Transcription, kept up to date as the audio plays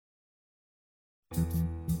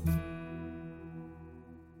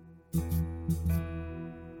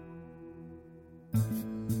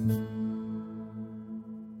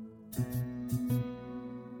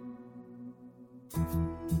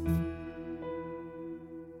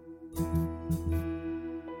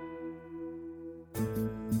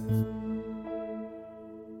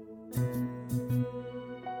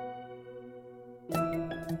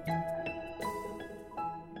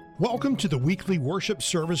Welcome to the weekly worship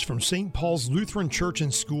service from St. Paul's Lutheran Church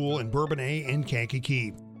and School in Bourbonnais and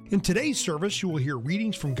Kankakee. In today's service, you will hear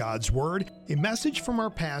readings from God's Word, a message from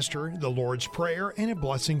our pastor, the Lord's Prayer, and a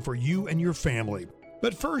blessing for you and your family.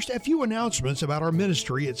 But first, a few announcements about our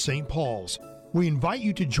ministry at St. Paul's. We invite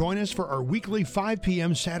you to join us for our weekly 5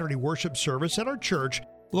 p.m. Saturday worship service at our church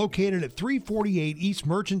located at 348 East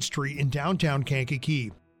Merchant Street in downtown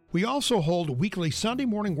Kankakee. We also hold weekly Sunday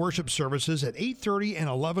morning worship services at 8:30 and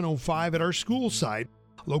 11:05 at our school site,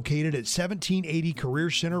 located at 1780 Career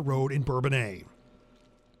Center Road in Bourbonnais.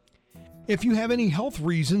 If you have any health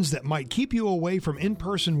reasons that might keep you away from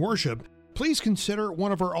in-person worship, please consider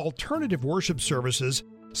one of our alternative worship services,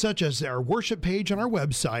 such as our worship page on our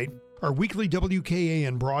website, our weekly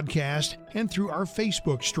WKAN broadcast, and through our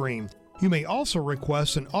Facebook stream. You may also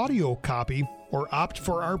request an audio copy or opt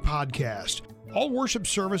for our podcast. All worship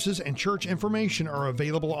services and church information are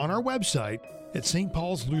available on our website at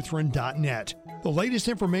stpaulslutheran.net. The latest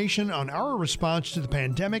information on our response to the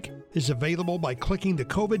pandemic is available by clicking the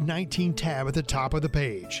COVID-19 tab at the top of the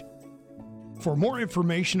page. For more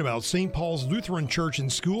information about St. Paul's Lutheran Church and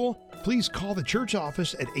School, please call the church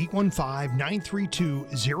office at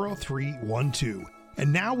 815-932-0312.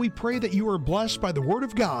 And now we pray that you are blessed by the Word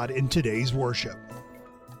of God in today's worship.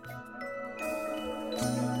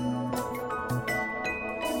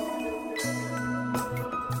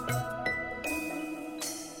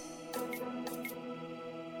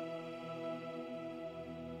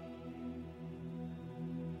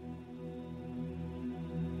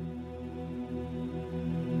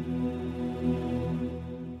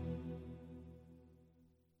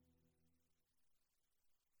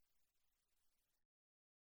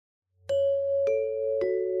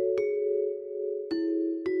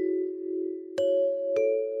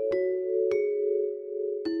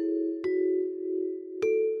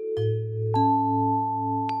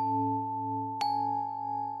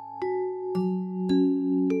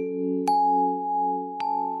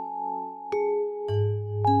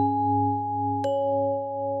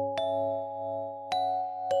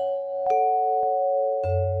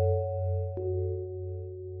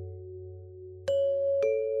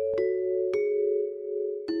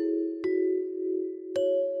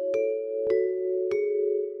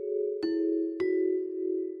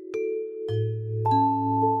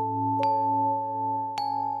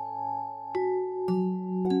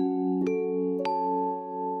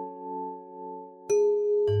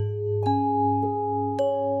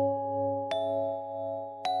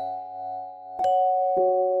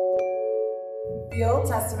 The Old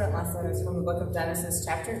Testament lesson is from the book of Genesis,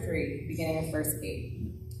 chapter 3, beginning of verse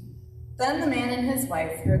 8. Then the man and his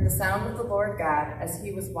wife heard the sound of the Lord God as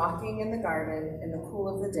he was walking in the garden in the cool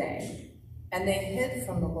of the day, and they hid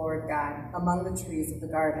from the Lord God among the trees of the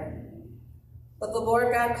garden. But the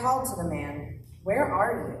Lord God called to the man, "Where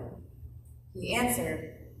are you?" He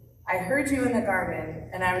answered, "I heard you in the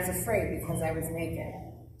garden, and I was afraid because I was naked,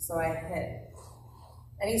 so I hid."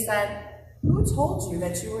 And he said, "Who told you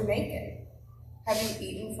that you were naked? Have you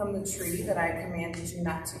eaten from the tree that I commanded you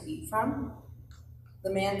not to eat from?" The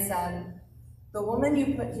man said, "The woman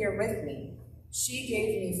you put here with me, she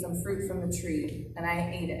gave me some fruit from the tree, and I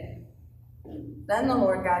ate it." Then the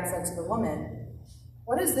Lord God said to the woman,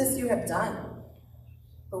 "What is this you have done?"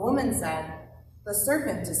 The woman said, "The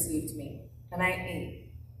serpent deceived me, and I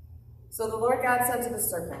ate." So the Lord God said to the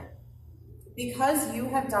serpent, "Because you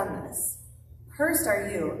have done this, cursed are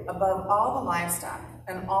you above all the livestock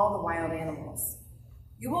and all the wild animals.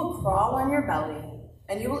 You will crawl on your belly,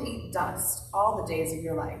 and you will eat dust all the days of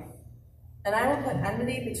your life. And I will put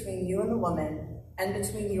enmity between you and the woman, and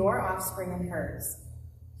between your offspring and hers.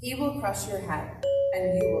 He will crush your head,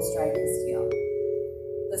 and you will strike his heel."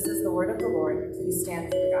 This is the word of the Lord. Please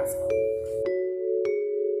stand for the gospel.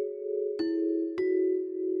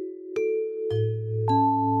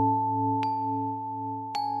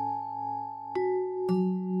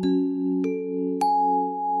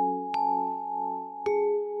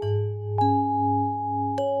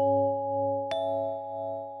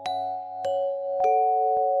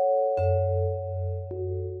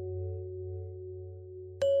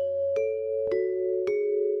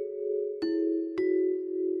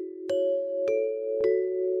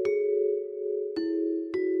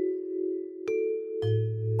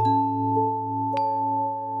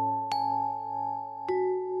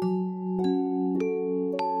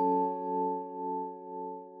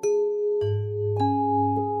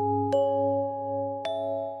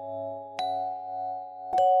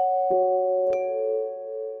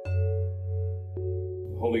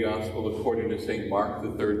 Holy Gospel according to St. Mark, the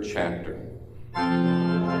 3rd chapter.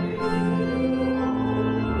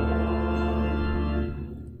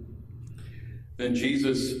 Then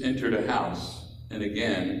Jesus entered a house, and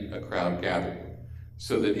again a crowd gathered,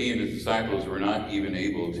 so that he and his disciples were not even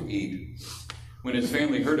able to eat. When his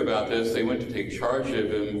family heard about this, they went to take charge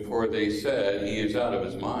of him, for they said, "He is out of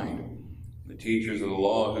his mind." The teachers of the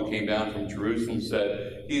law who came down from Jerusalem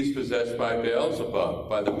said, "He is possessed by Beelzebub,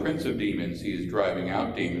 by the prince of demons. He is driving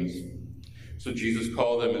out demons." So Jesus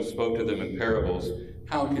called them and spoke to them in parables.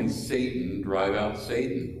 "How can Satan drive out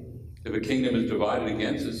Satan? If a kingdom is divided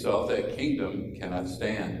against itself, that kingdom cannot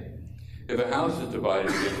stand. If a house is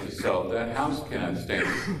divided against itself, that house cannot stand.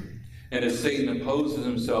 And if Satan opposes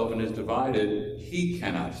himself and is divided, he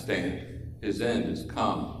cannot stand. His end is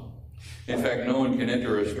come. In fact, no one can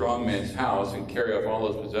enter a strong man's house and carry off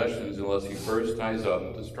all his possessions unless he first ties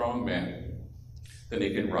up the strong man. Then he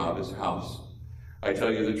can rob his house. I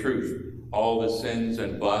tell you the truth, all the sins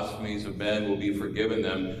and blasphemies of men will be forgiven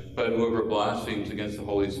them, but whoever blasphemes against the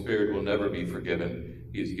Holy Spirit will never be forgiven.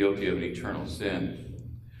 He is guilty of an eternal sin."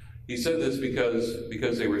 He said this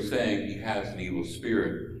because they were saying he has an evil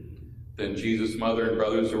spirit. Then Jesus' mother and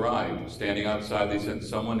brothers arrived. Standing outside, they sent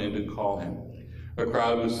someone in to call him. A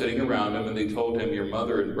crowd was sitting around him, and they told him, "Your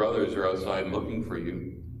mother and brothers are outside looking for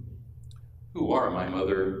you." "Who are my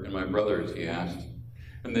mother and my brothers?" he asked.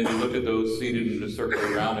 And then he looked at those seated in a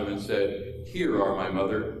circle around him and said, "Here are my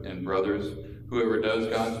mother and brothers. Whoever does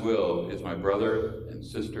God's will is my brother and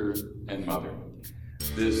sister and mother."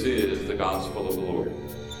 This is the gospel of the Lord.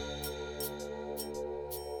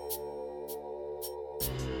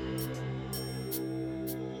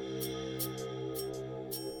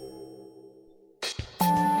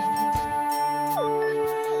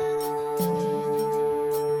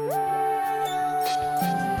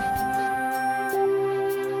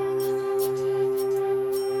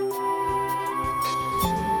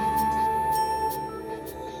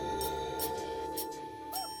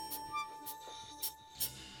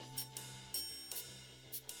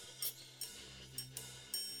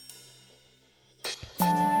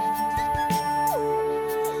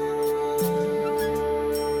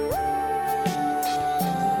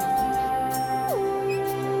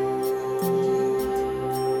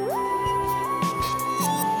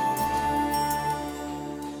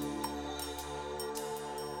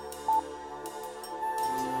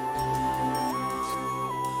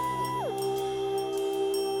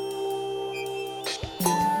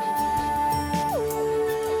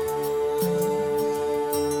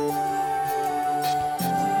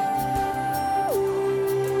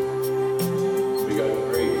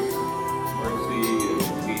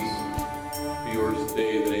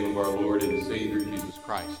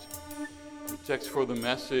 The text for the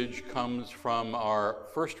message comes from our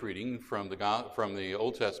first reading from the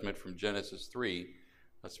Old Testament, from Genesis 3.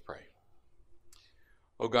 Let's pray.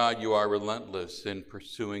 O God, you are relentless in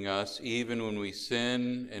pursuing us, even when we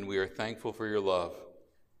sin, and we are thankful for your love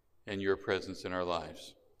and your presence in our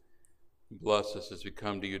lives. Bless us as we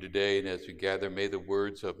come to you today, and as we gather, may the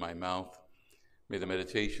words of my mouth, may the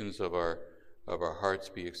meditations of our hearts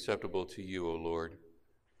be acceptable to you, O Lord,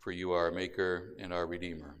 for you are our Maker and our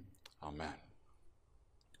Redeemer. Amen.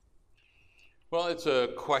 Well, it's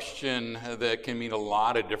a question that can mean a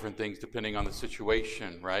lot of different things depending on the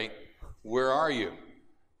situation, right? Where are you?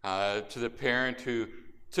 To the parent who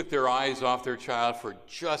took their eyes off their child for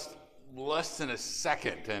just less than a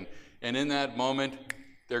second, and in that moment,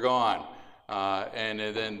 they're gone. And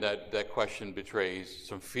then that question betrays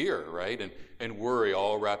some fear, right? And worry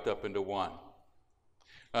all wrapped up into one.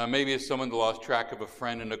 Maybe it's someone that lost track of a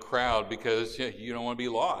friend in a crowd because you don't want to be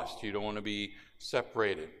lost. You don't want to be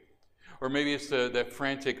separated. Or maybe it's that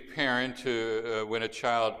frantic parent who, when a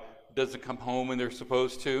child doesn't come home when they're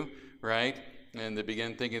supposed to, right? And they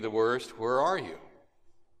begin thinking the worst, where are you?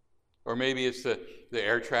 Or maybe it's the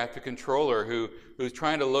air traffic controller who's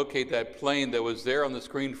trying to locate that plane that was there on the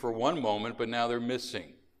screen for one moment, but now they're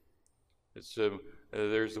missing. There's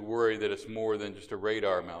the worry that it's more than just a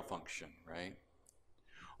radar malfunction, right?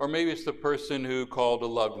 Or maybe it's the person who called a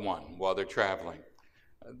loved one while they're traveling.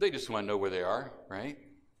 They just want to know where they are, right?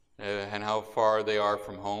 And how far they are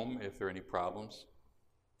from home, if there are any problems.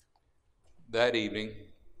 That evening,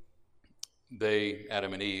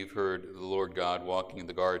 Adam and Eve, heard the Lord God walking in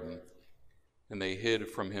the garden, and they hid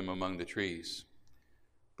from him among the trees.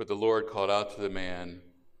 But the Lord called out to the man,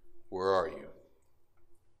 "Where are you?"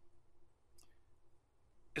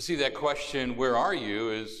 You see, that question, "Where are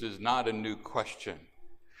you?" is not a new question.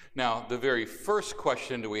 Now, the very first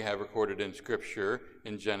question that we have recorded in Scripture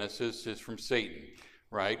in Genesis is from Satan,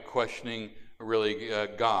 right? Questioning really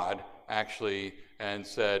God actually and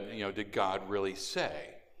said, did God really say?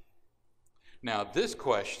 Now, this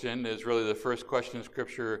question is really the first question in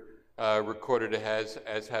Scripture recorded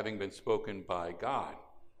as having been spoken by God.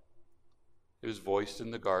 It was voiced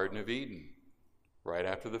in the Garden of Eden, right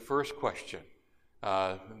after the first question.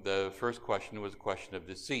 The first question was a question of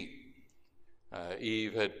deceit.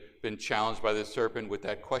 Eve had been challenged by the serpent with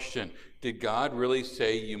that question. Did God really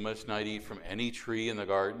say you must not eat from any tree in the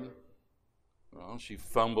garden? Well, she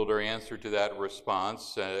fumbled her answer to that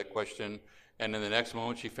response, that question, and in the next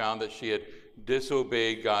moment she found that she had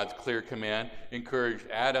disobeyed God's clear command, encouraged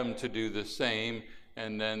Adam to do the same,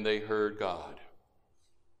 and then they heard God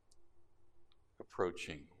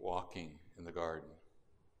approaching, walking in the garden.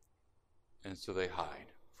 And so they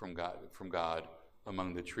hide from God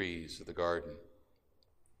among the trees of the garden.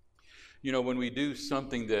 When we do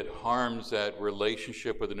something that harms that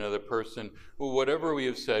relationship with another person, well, whatever we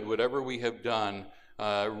have said, whatever we have done,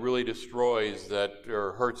 really destroys that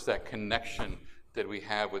or hurts that connection that we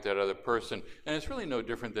have with that other person. And it's really no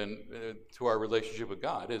different than to our relationship with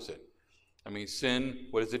God, is it? I mean, sin,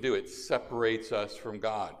 what does it do? It separates us from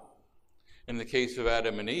God. In the case of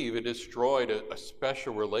Adam and Eve, it destroyed a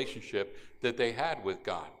special relationship that they had with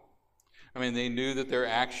God. I mean, they knew that their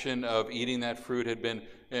action of eating that fruit had been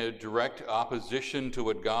in direct opposition to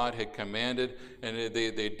what God had commanded, and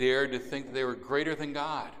they dared to think that they were greater than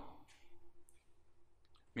God.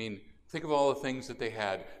 I mean, think of all the things that they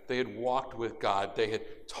had. They had walked with God. They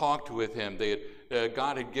had talked with Him.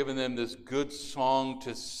 God had given them this good song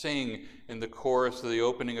to sing in the chorus of the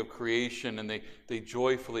opening of creation, and they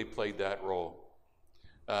joyfully played that role.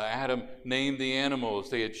 Adam named the animals.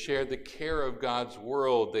 They had shared the care of God's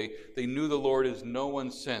world. They knew the Lord as no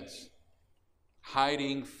one since.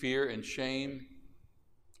 Hiding fear and shame,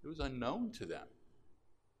 it was unknown to them.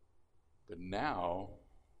 But now,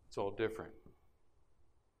 it's all different.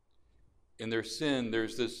 In their sin,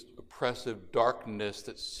 there's this oppressive darkness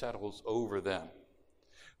that settles over them.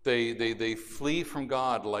 They flee from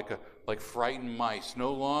God like frightened mice.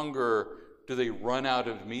 No longer do they run out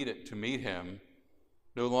to meet Him.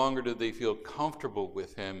 No longer do they feel comfortable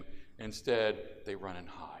with Him. Instead, they run and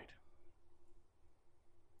hide.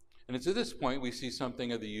 And it's at this point we see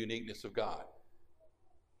something of the uniqueness of God.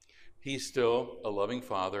 He's still a loving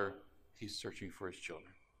Father. He's searching for His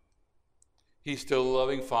children. He's still a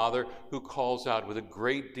loving Father who calls out with a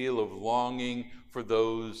great deal of longing for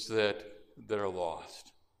those that are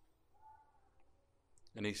lost.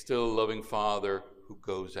 And He's still a loving Father who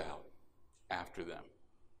goes out after them.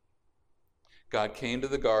 God came to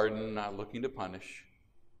the garden not looking to punish,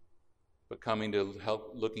 but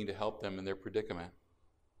looking to help them in their predicament.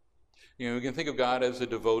 We can think of God as a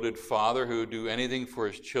devoted father who would do anything for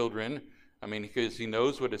his children. I mean, because He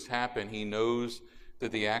knows what has happened. He knows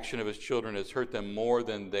that the action of His children has hurt them more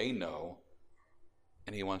than they know,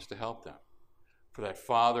 and He wants to help them. For that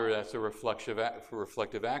father, that's a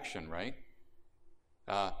reflective action, right?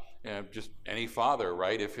 Just any father,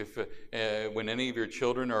 right? If when any of your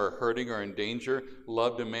children are hurting or in danger,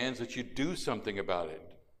 love demands that you do something about it,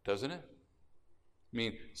 doesn't it? I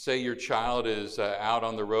mean, say your child is out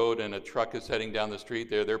on the road and a truck is heading down the street.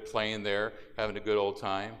 They're playing there, having a good old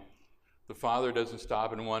time. The father doesn't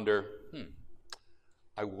stop and wonder,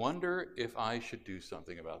 I wonder if I should do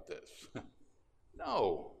something about this.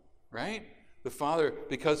 No, right? The father,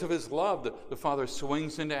 because of his love, the father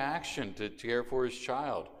swings into action to care for his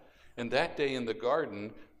child. And that day in the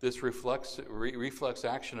garden, this reflex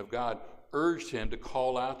action of God urged him to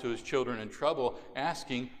call out to his children in trouble,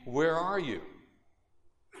 asking, "Where are you?"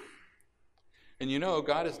 And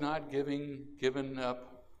God is not given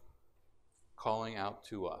up calling out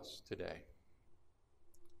to us today.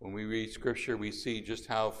 When we read Scripture, we see just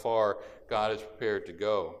how far God is prepared to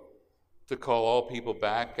go, to call all people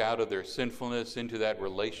back out of their sinfulness into that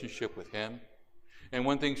relationship with Him. And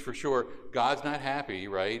one thing's for sure, God's not happy,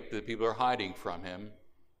 right, that people are hiding from Him,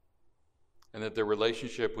 and that their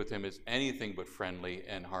relationship with Him is anything but friendly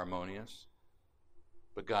and harmonious.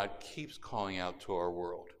 But God keeps calling out to our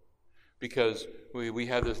world, because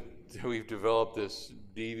we've developed this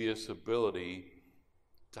devious ability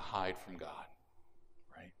to hide from God,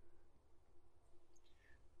 right?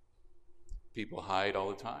 People hide all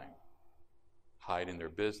the time. Hide in their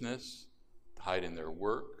business, hide in their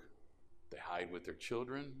work, they hide with their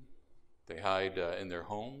children, they hide in their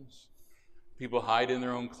homes. People hide in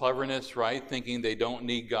their own cleverness, right? Thinking they don't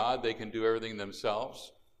need God, they can do everything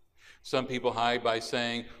themselves. Some people hide by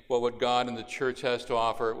saying, well, what God and the church has to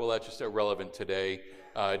offer, well, that's just irrelevant today.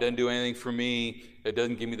 It doesn't do anything for me. It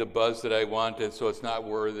doesn't give me the buzz that I wanted, so it's not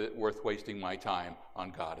worth wasting my time on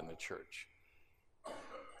God and the church.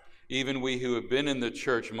 Even we who have been in the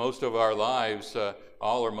church most of our lives,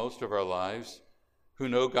 all or most of our lives, who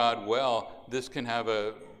know God well, this can have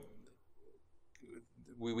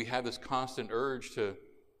we have this constant urge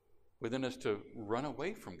within us to run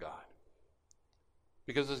away from God.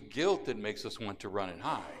 Because it's guilt that makes us want to run and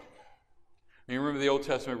hide. And you remember the Old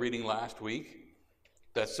Testament reading last week?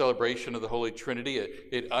 That celebration of the Holy Trinity,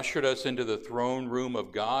 it ushered us into the throne room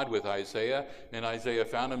of God with Isaiah, and Isaiah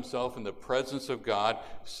found himself in the presence of God,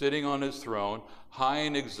 sitting on his throne, high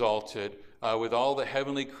and exalted, with all the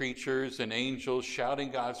heavenly creatures and angels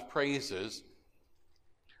shouting God's praises.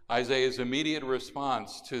 Isaiah's immediate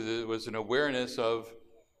response was an awareness of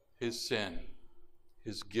his sin,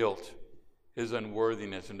 his guilt, his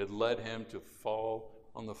unworthiness, and it led him to fall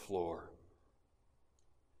on the floor.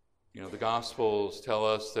 You know, the Gospels tell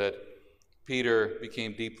us that Peter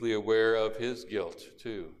became deeply aware of his guilt,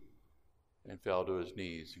 too, and fell to his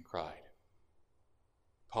knees and cried.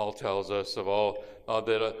 Paul tells us of all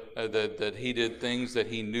that he did things that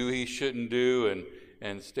he knew he shouldn't do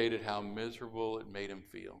and stated how miserable it made him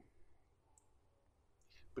feel.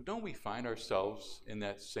 But don't we find ourselves in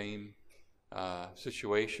that same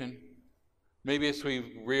situation? Maybe as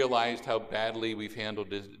we've realized how badly we've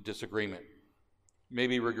handled disagreement.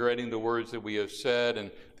 Maybe regretting the words that we have said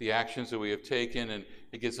and the actions that we have taken, and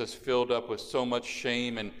it gets us filled up with so much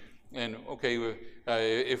shame. And okay,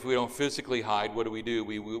 if we don't physically hide, what do?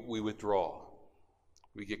 We withdraw.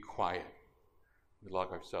 We get quiet. We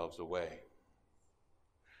lock ourselves away.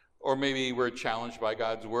 Or maybe we're challenged by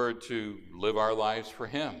God's word to live our lives for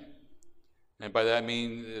Him. And by that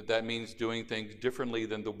means doing things differently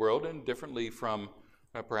than the world and differently from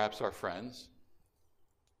perhaps our friends.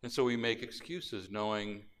 And so we make excuses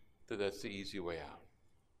knowing that that's the easy way out.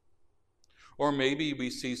 Or maybe we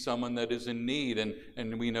see someone that is in need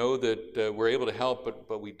and we know that we're able to help,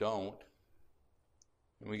 but we don't.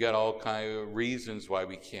 And we got all kind of reasons why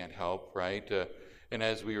we can't help, right? And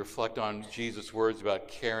as we reflect on Jesus' words about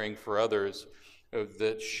caring for others,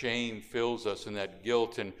 that shame fills us and that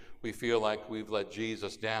guilt, and we feel like we've let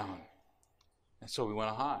Jesus down. And so we want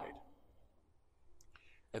to hide.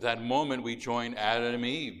 At that moment, we join Adam and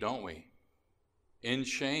Eve, don't we? In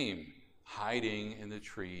shame, hiding in the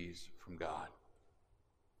trees from God.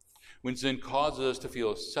 When sin causes us to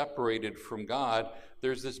feel separated from God,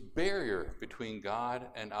 there's this barrier between God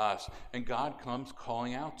and us, and God comes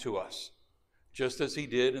calling out to us, just as He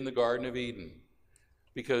did in the Garden of Eden,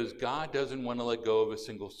 because God doesn't want to let go of a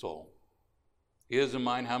single soul. He doesn't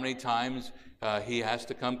mind how many times He has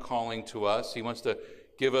to come calling to us. He wants to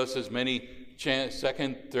give us as many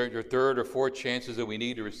second, third, or fourth chances that we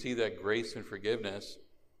need to receive that grace and forgiveness.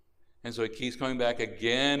 And so He keeps coming back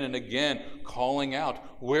again and again, calling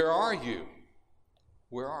out, "Where are you?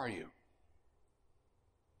 Where are you?"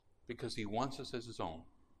 Because He wants us as His own.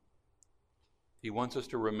 He wants us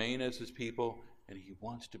to remain as His people, and He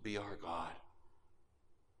wants to be our God.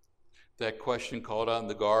 That question called out in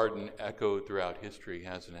the garden echoed throughout history,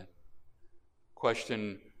 hasn't it?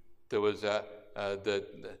 Question that was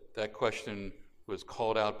that question was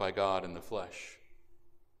called out by God in the flesh.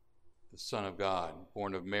 The Son of God,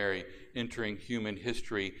 born of Mary, entering human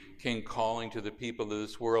history, came calling to the people of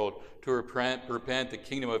this world to repent. The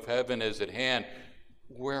kingdom of heaven is at hand.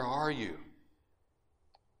 Where are you?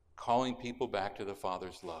 Calling people back to the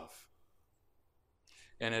Father's love.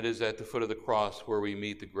 And it is at the foot of the cross where we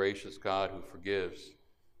meet the gracious God who forgives.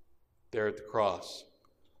 There at the cross,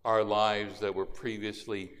 our lives that were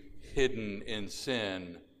previously hidden in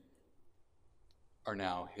sin are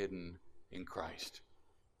now hidden in Christ,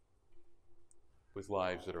 with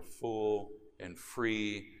lives that are full and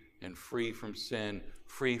free from sin,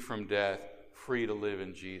 free from death, free to live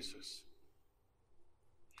in Jesus.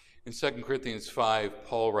 In 2 Corinthians 5,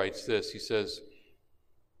 Paul writes this. He says,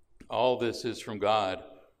 "All this is from God,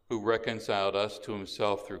 who reconciled us to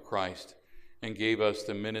Himself through Christ and gave us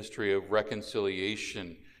the ministry of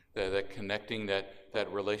reconciliation," that connecting that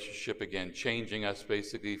relationship again, changing us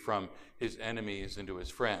basically from His enemies into His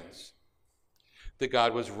friends. That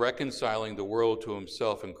God was reconciling the world to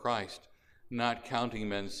Himself in Christ, not counting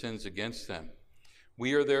men's sins against them.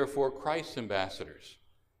 We are therefore Christ's ambassadors,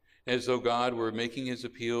 as though God were making His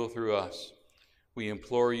appeal through us. We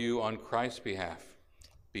implore you on Christ's behalf,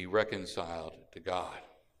 be reconciled to God.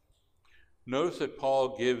 Notice that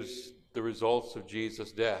Paul gives the results of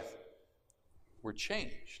Jesus' death. We're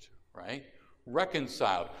changed, right?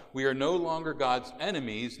 Reconciled. We are no longer God's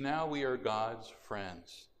enemies. Now we are God's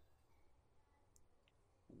friends.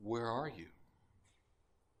 Where are you?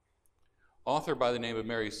 Author by the name of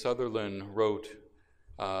Mary Sutherland wrote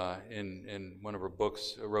in one of her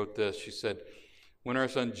books, wrote this. She said, When our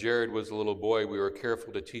son Jared was a little boy, we were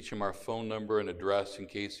careful to teach him our phone number and address in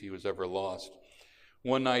case he was ever lost.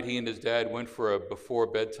 One night, he and his dad went for a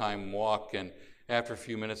before-bedtime walk, and after a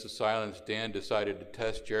few minutes of silence, Dan decided to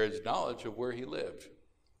test Jared's knowledge of where he lived.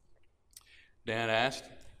 Dan asked,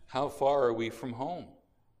 "How far are we from home?"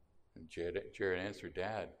 And Jared answered,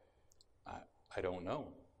 "Dad, I don't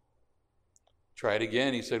know." Try it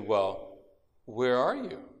again. He said, "Well, where are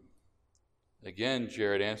you?" Again,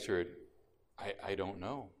 Jared answered, I don't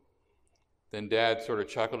know. Then Dad sort of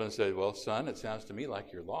chuckled and said, "Well, son, it sounds to me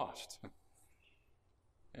like you're lost."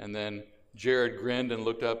 And then Jared grinned and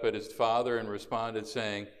looked up at his father and responded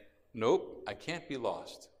saying, "Nope, I can't be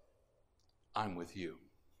lost. I'm with you."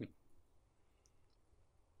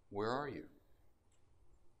 Where are you?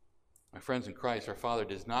 My friends in Christ, our Father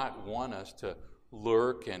does not want us to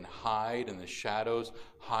lurk and hide in the shadows,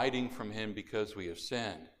 hiding from Him because we have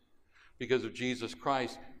sinned. Because of Jesus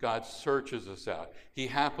Christ, God searches us out. He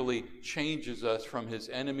happily changes us from His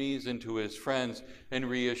enemies into His friends and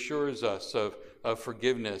reassures us of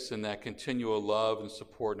forgiveness and that continual love and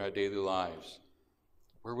support in our daily lives.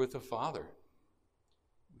 We're with the Father.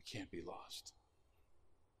 We can't be lost.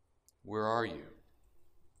 Where are you?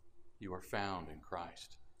 You are found in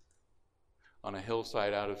Christ. On a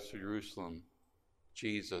hillside out of Jerusalem,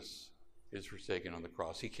 Jesus is forsaken on the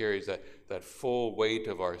cross. He carries that full weight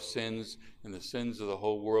of our sins and the sins of the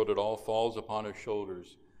whole world. It all falls upon His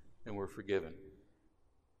shoulders, and we're forgiven.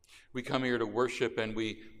 We come here to worship, and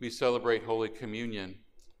we celebrate Holy Communion.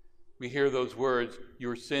 We hear those words,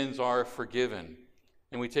 "Your sins are forgiven."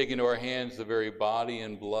 And we take into our hands the very body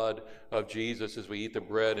and blood of Jesus as we eat the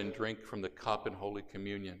bread and drink from the cup in Holy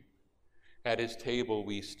Communion. At His table,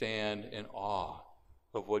 we stand in awe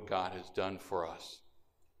of what God has done for us,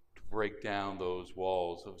 to break down those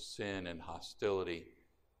walls of sin and hostility,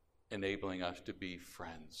 enabling us to be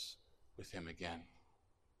friends with Him again.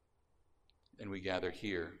 And we gather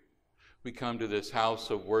here. We come to this house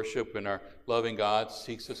of worship, and our loving God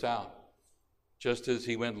seeks us out. Just as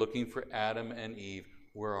He went looking for Adam and Eve,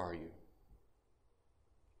 where are you?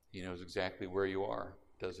 He knows exactly where you are,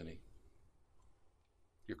 doesn't He?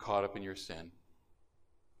 You're caught up in your sin.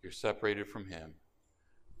 You're separated from Him.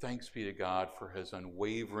 Thanks be to God for His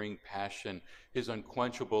unwavering passion, His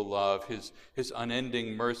unquenchable love, His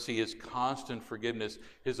unending mercy, His constant forgiveness,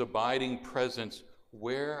 His abiding presence.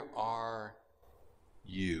 Where are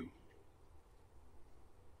you?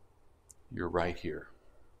 You're right here.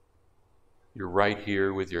 You're right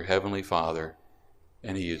here with your Heavenly Father,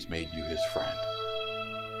 and He has made you His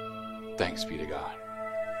friend. Thanks be to God.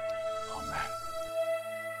 Amen.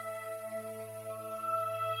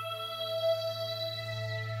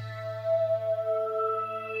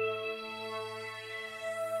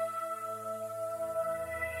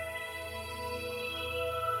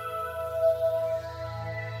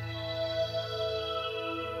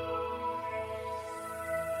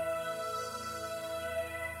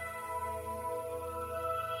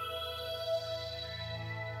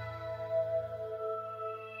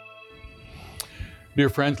 Dear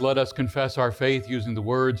friends, let us confess our faith using the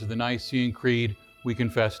words of the Nicene Creed we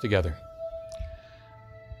confess together.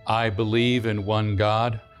 I believe in one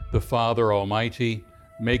God, the Father Almighty,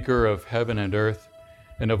 maker of heaven and earth,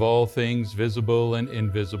 and of all things visible and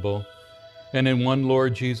invisible, and in one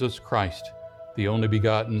Lord Jesus Christ, the only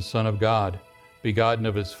begotten Son of God, begotten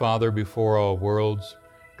of His Father before all worlds,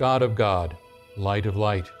 God of God, light of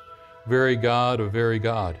light, very God of very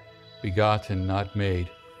God, begotten, not made,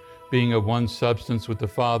 being of one substance with the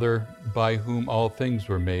Father, by whom all things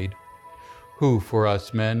were made, who for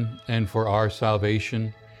us men and for our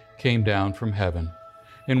salvation came down from heaven,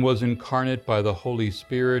 and was incarnate by the Holy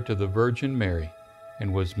Spirit of the Virgin Mary,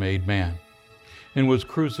 and was made man, and was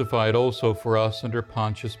crucified also for us under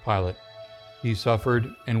Pontius Pilate. He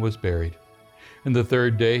suffered and was buried. And the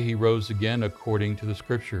third day He rose again according to the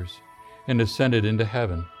Scriptures, and ascended into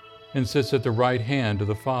heaven, and sits at the right hand of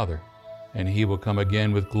the Father. And He will come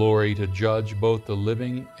again with glory to judge both the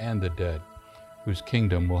living and the dead, whose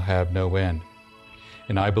kingdom will have no end.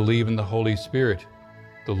 And I believe in the Holy Spirit,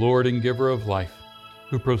 the Lord and giver of life,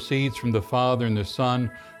 who proceeds from the Father and the Son,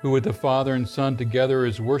 who with the Father and Son together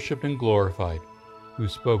is worshipped and glorified, who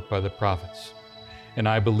spoke by the prophets. And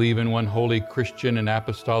I believe in one holy Christian and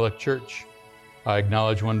apostolic church. I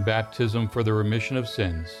acknowledge one baptism for the remission of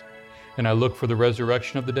sins, and I look for the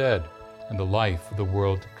resurrection of the dead and the life of the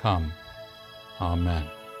world to come. Amen.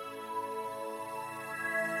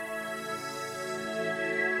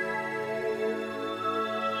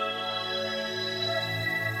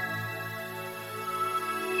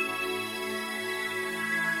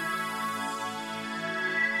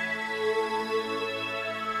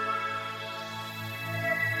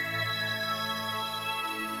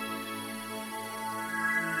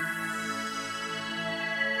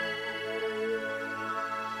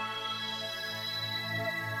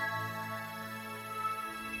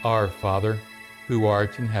 Our Father, who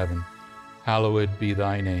art in heaven, hallowed be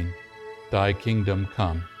thy name. Thy kingdom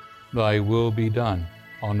come, thy will be done,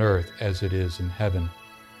 on earth as it is in heaven.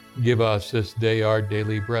 Give us this day our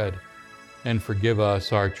daily bread, and forgive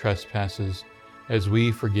us our trespasses, as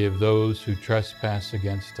we forgive those who trespass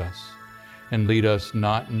against us. And lead us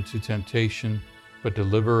not into temptation, but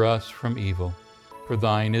deliver us from evil. For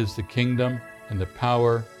thine is the kingdom, and the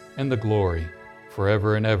power, and the glory,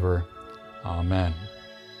 forever and ever. Amen.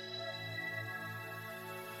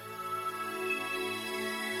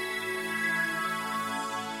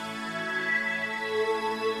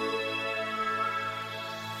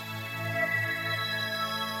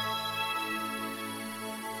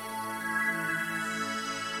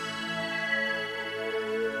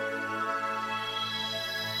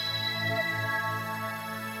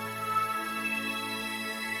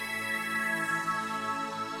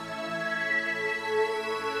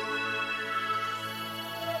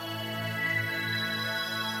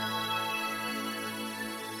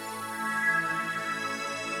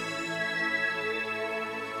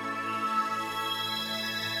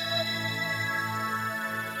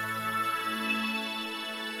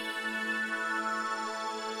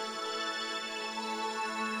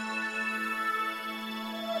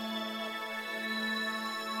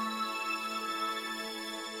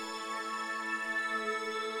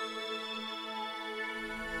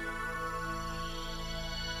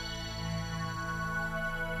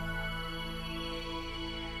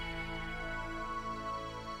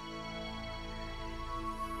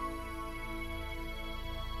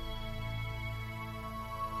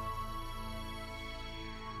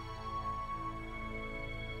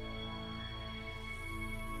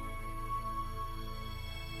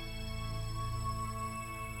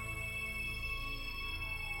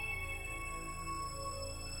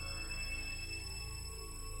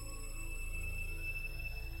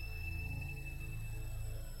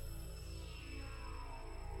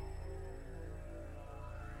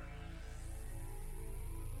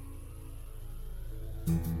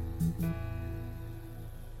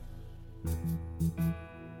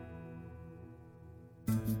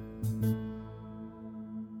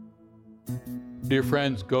 Dear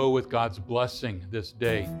friends, go with God's blessing this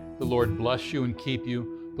day. The Lord bless you and keep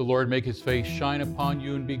you. The Lord make his face shine upon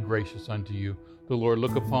you and be gracious unto you. The Lord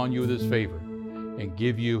look upon you with his favor and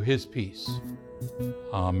give you his peace.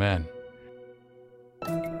 Amen.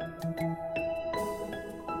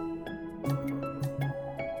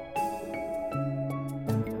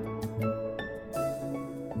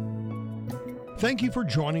 Thank you for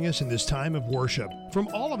joining us in this time of worship. From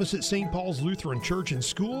all of us at St. Paul's Lutheran Church and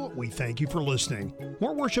School, we thank you for listening.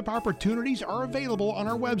 More worship opportunities are available on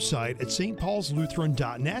our website at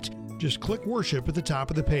stpaulslutheran.net. Just click worship at the top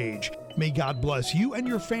of the page. May God bless you and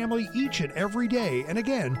your family each and every day. And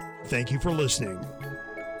again, thank you for listening.